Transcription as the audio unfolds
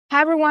Hi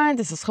everyone,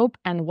 this is Hope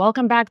and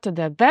welcome back to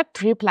the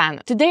Web3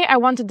 Planet. Today I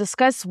want to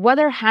discuss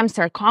whether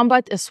Hamster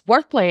Combat is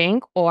worth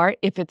playing or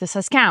if it is a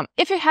scam.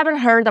 If you haven't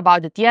heard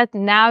about it yet,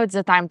 now it's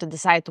the time to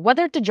decide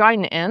whether to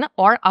join in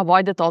or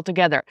avoid it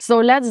altogether. So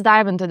let's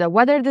dive into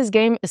whether this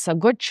game is a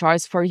good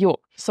choice for you.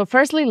 So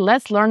firstly,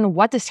 let's learn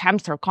what is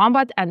Hamster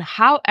Combat and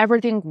how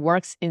everything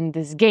works in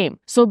this game.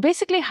 So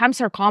basically,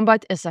 Hamster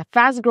Combat is a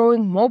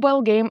fast-growing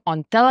mobile game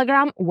on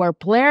Telegram where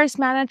players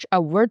manage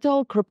a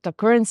virtual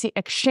cryptocurrency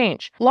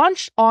exchange.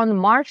 Launched on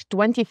March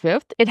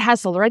 25th, it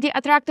has already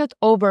attracted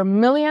over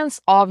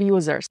millions of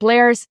users.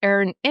 Players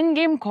earn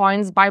in-game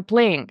coins by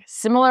playing,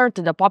 similar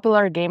to the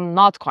popular game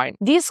Notcoin.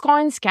 These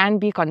coins can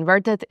be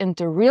converted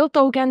into real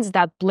tokens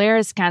that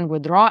players can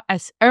withdraw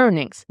as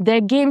earnings.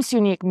 The game's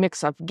unique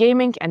mix of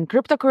gaming and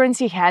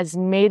cryptocurrency has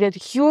made it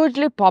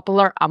hugely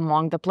popular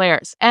among the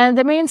players. And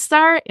the main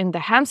star in the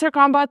Hamster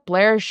Combat,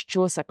 players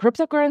choose a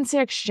cryptocurrency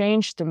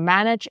exchange to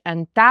manage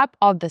and tap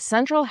off the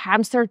central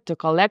hamster to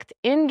collect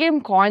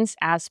in-game coins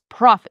as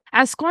profit.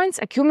 As coins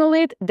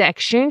accumulate, the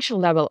exchange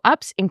level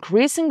ups,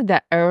 increasing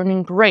the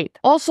earning rate.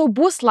 Also,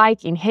 boosts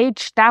like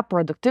enhanced tap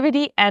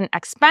productivity and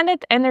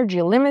expanded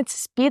energy limits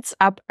speeds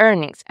up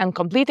earnings, and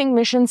completing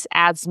missions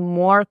adds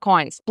more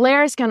coins.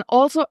 Players can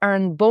also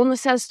earn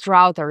bonuses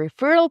throughout a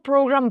referral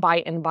program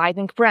by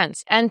inviting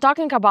friends. And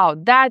talking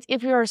about that,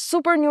 if you're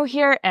super new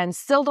here and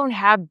still don't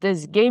have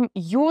this game,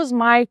 use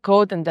my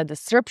code in the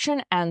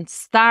description and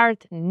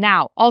start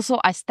now. Also,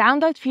 a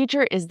standout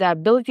feature is the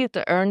ability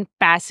to earn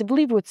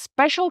passively with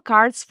special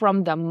cards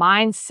from the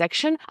mine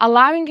section,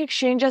 allowing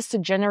exchanges to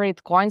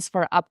generate coins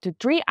for up to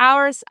 3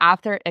 hours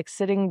after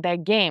exiting the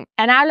game.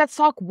 And now let's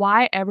talk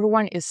why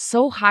everyone is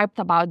so hyped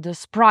about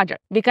this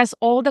project. Because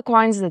all the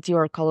coins that you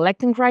are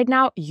collecting right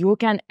now, you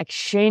can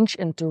exchange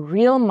into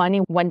real money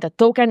when the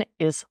token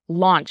is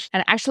launched.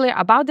 And actually,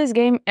 about this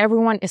game,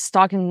 everyone is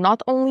talking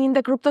not only in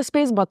the crypto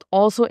space but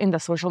also in the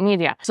social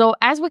media. So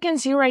as we can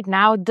see right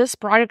now, this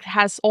project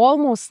has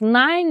almost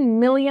 9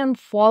 million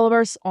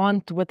followers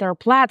on Twitter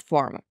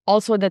platform.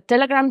 Also, the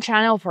Telegram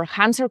channel for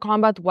Hamster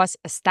Combat was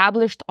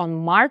established on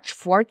March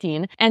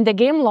 14 and the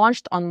game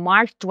launched on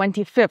March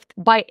 25th.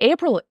 By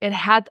April, it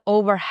had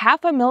over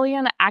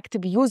 500,000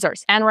 active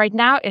users, and right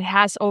now it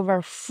has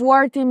over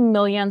 40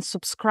 million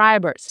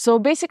subscribers. So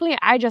basically,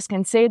 I just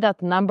can say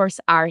that numbers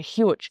are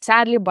huge.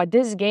 Sadly, but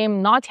this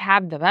game not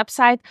have the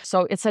website,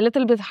 so it's a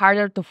little bit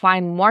harder to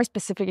find more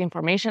specific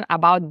information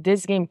about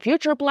this game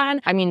future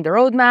plan, the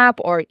roadmap,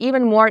 or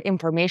even more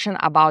information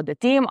about the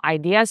team,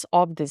 ideas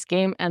of this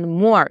game, and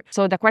more.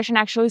 So the question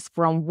actually is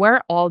from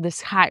where all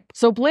this hype?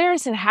 So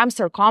players in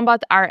Hamster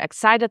Combat are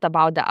excited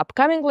about the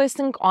upcoming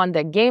listing on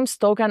the game's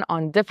token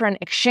on different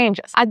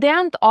exchanges. At the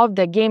end of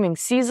the gaming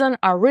season,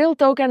 a real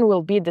token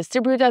will be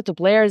distributed to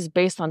players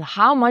based on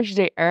how much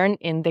they earn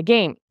in the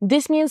game.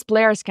 This means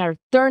players can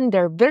turn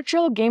their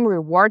virtual game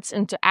rewards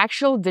into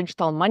actual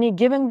digital money,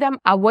 giving them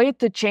a way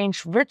to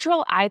change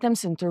virtual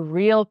items into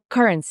real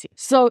currency.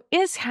 So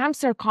is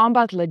Hamster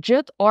Combat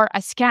legit or a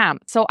scam?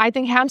 So I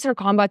think Hamster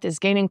Combat is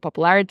gaining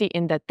popularity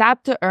in the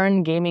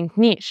tap-to-earn gaming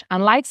niche.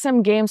 Unlike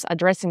some games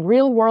addressing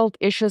real-world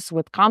issues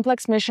with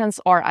complex missions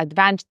or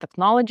advanced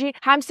technology,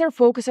 Hamster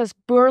focuses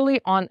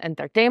purely on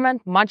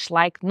entertainment, much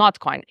like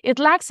Notcoin. It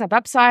lacks a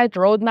website,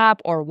 roadmap,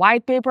 or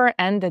white paper,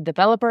 and the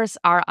developers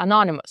are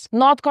anonymous.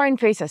 Notcoin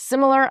faces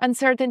similar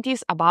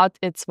uncertainties about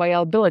its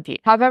viability.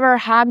 However,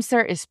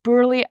 Hamster is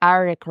purely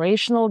a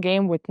recreational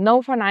game with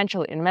no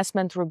financial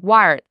investment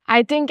required.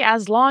 I think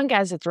as long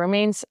as it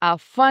remains a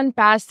fun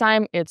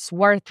pastime, it's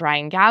worth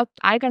trying out.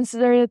 I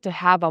consider it to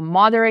have a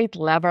moderate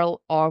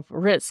level of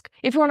risk.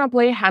 If you want to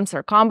play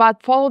Hamster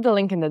Combat, follow the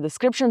link in the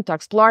description to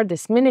explore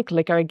this mini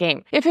clicker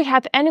game. If you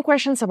have any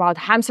questions about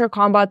Hamster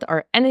Combat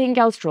or anything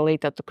else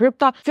related to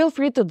crypto, feel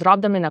free to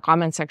drop them in the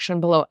comment section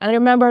below. And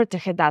remember to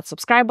hit that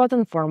subscribe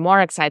button for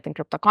more exciting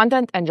crypto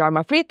content and join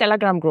my free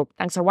Telegram group.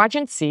 Thanks for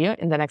watching. See you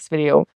in the next video.